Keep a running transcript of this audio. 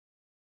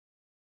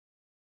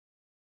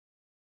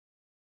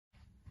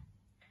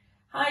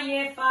Hi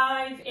Year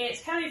 5,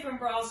 it's Kelly from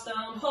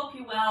Broadstone. Hope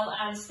you're well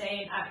and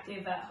staying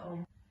active at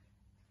home.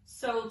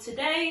 So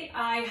today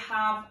I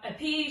have a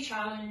PE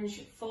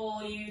challenge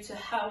for you to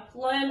help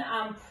learn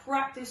and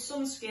practice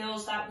some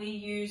skills that we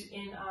use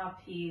in our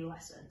PE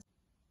lessons.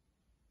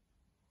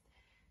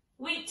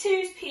 Week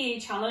 2's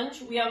PE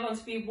challenge, we are going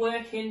to be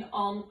working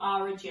on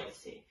our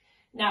agility.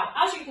 Now,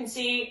 as you can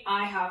see,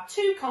 I have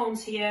two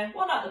cones here,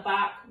 one at the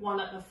back, one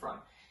at the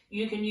front.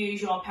 You can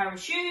use your pair of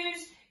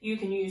shoes, you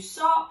can use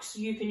socks,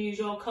 you can use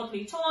your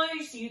cuddly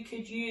toys, you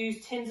could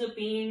use tins of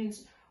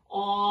beans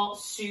or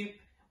soup,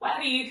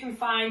 whatever you can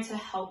find to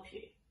help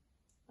you.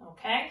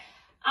 Okay,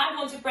 I'm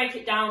going to break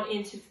it down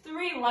into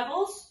 3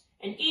 levels: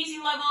 an easy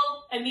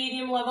level, a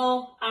medium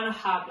level, and a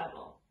hard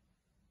level.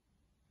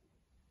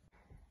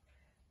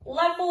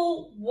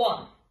 Level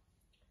 1.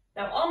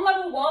 Now on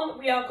level 1,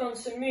 we are going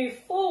to move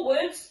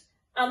forwards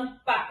and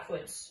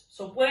backwards.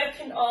 So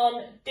working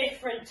on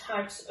different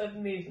types of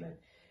movement.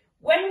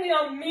 When we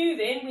are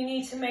moving, we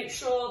need to make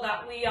sure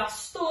that we are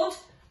stood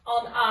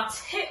on our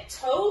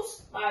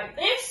tiptoes like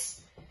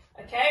this,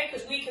 okay,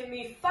 because we can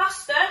move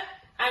faster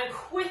and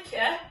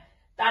quicker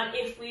than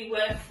if we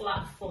were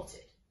flat-footed.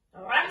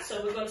 All right,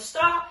 so we're going to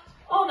start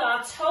on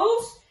our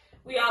toes.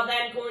 We are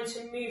then going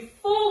to move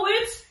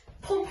forwards,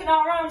 pumping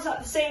our arms at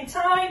the same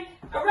time,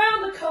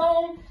 around the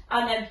cone,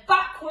 and then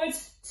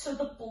backwards to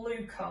the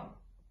blue cone.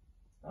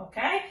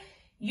 Okay,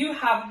 you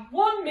have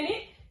 1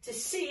 minute to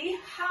see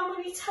how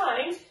many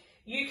times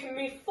you can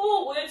move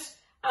forwards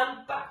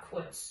and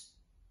backwards.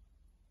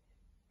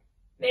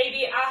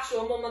 Maybe ask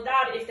your mum or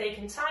dad if they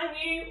can time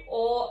you,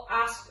 or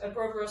ask a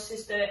brother or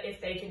sister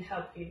if they can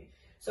help you.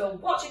 So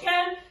watch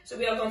again. So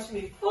we are going to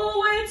move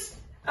forwards,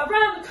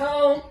 around the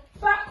cone,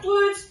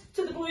 backwards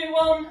to the blue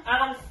one,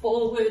 and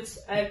forwards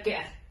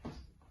again.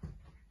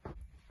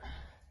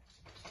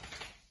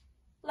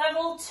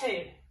 Level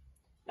 2.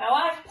 Now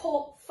I've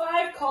put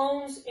 5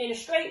 cones in a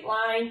straight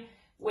line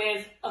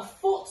with a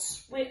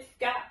foot's width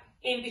gap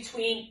in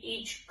between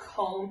each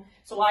cone,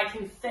 so I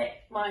can fit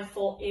my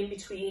foot in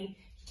between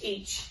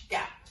each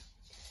gap.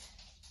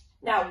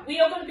 Now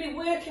we are going to be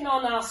working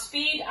on our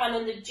speed and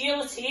on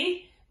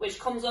agility, which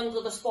comes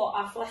under the sport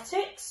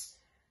athletics.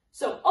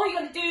 So all you're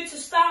going to do to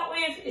start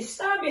with is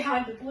stand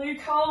behind the blue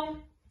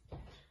cone,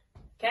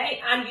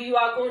 okay, and you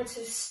are going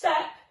to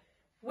step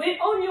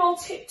on your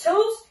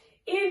tiptoes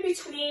in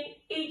between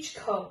each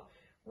cone.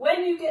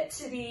 When you get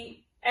to the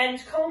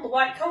end cone, the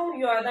white cone,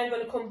 you are then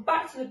going to come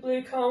back to the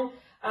blue cone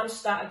and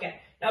start again.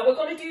 Now we're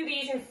going to do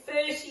these in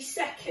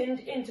 30-second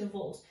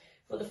intervals.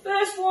 For the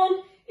first one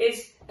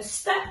is a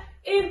step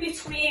in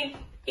between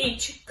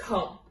each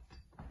cone,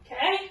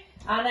 okay,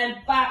 and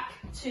then back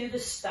to the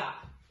start.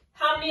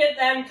 How many of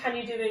them can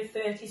you do in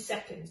 30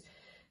 seconds?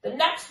 The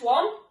next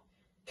one,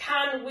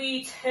 can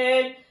we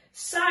turn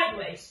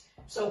sideways?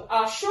 So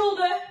our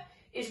shoulder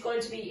is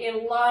going to be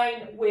in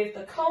line with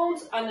the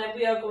cones, and then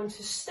we are going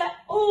to step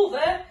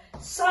over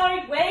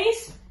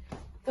sideways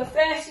for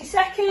 30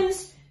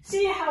 seconds,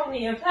 see how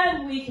many of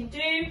them we can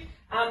do,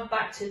 and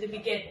back to the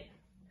beginning.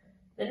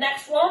 The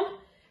next one,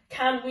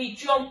 can we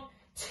jump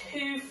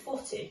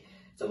 2-footed?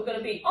 So we're going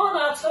to be on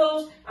our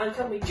toes, and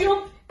can we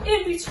jump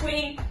in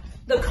between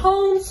the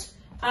cones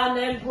and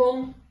then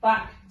run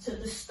back to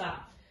the start?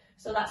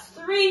 So that's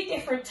 3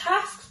 different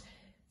tasks,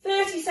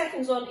 30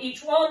 seconds on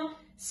each one.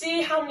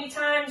 See how many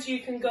times you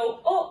can go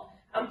up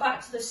and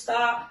back to the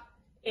start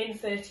in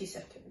 30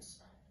 seconds.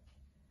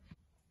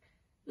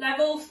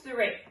 Level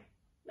 3.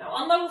 Now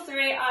on level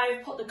 3,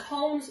 I've put the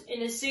cones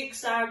in a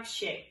zigzag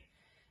shape.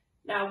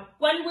 Now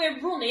when we're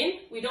running,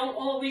 we don't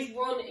always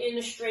run in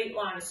a straight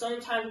line.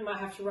 Sometimes we might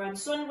have to run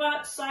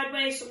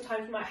sideways,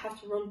 sometimes we might have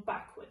to run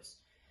backwards.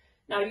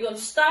 Now you're going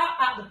to start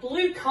at the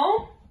blue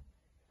cone,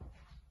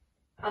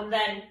 and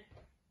then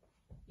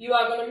you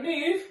are going to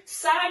move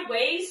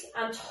sideways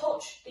and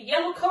touch the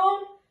yellow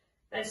cone,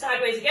 then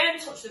sideways again,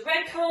 touch the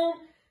red cone,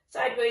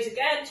 sideways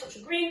again, touch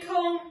the green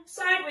cone,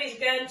 sideways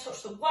again,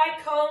 touch the white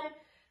cone,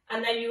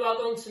 and then you are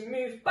going to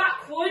move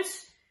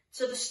backwards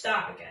to the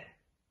start again.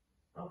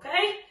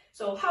 Okay,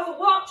 so have a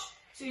watch.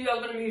 So you are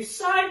going to move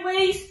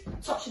sideways,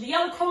 touch the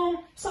yellow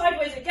cone,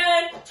 sideways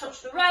again,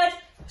 touch the red,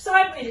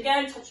 sideways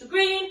again, touch the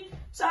green,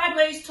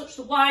 sideways, touch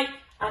the white,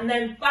 and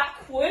then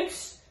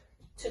backwards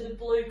to the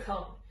blue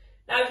cone.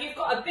 Now if you've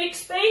got a big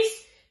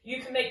space,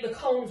 you can make the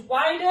cones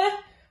wider,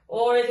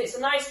 or if it's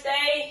a nice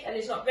day and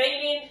it's not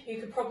raining, you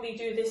could probably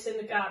do this in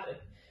the garden.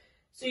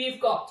 So you've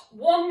got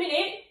 1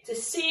 minute to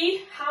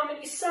see how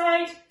many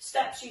side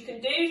steps you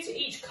can do to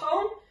each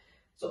cone.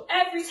 So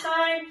every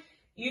time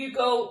you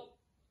go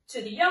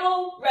to the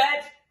yellow,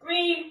 red,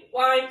 green,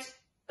 white,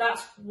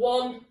 that's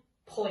 1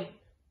 point.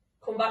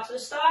 Come back to the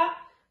start,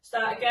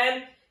 start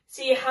again,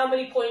 see how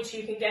many points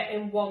you can get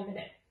in 1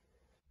 minute.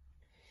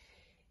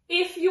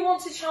 If you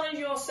want to challenge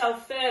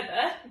yourself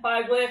further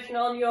by working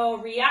on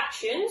your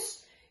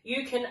reactions,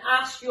 you can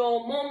ask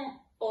your mum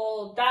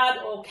or dad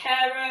or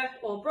carer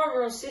or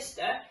brother or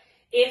sister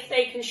if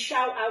they can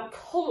shout out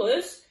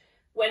colours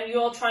when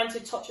you're trying to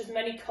touch as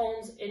many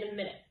cones in a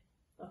minute.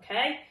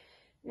 Okay?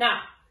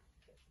 Now,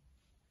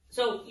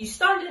 So you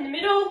stand in the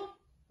middle,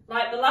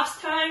 like the last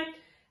time,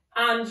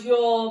 and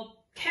your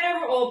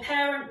carer or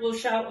parent will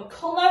shout a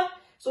colour.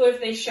 So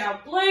if they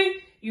shout blue,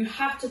 you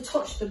have to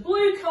touch the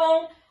blue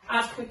cone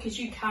as quick as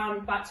you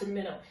can back to the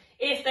middle.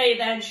 If they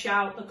then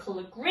shout the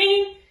colour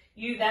green,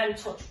 you then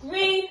touch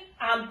green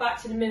and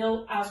back to the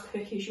middle as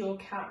quick as you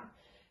can.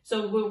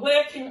 So we're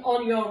working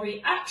on your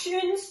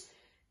reactions,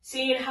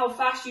 seeing how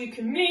fast you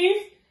can move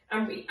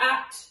and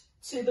react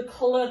to the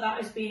colour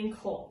that is being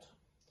called.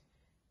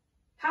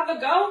 Have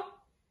a go.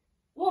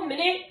 1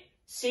 minute,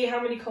 see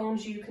how many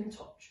cones you can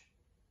touch.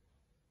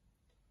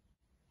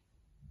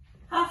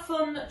 Have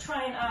fun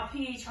trying our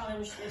PE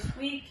challenge this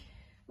week.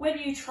 When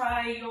you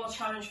try your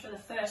challenge for the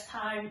first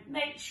time,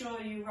 make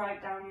sure you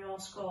write down your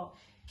score.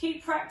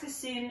 Keep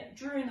practicing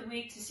during the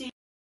week to see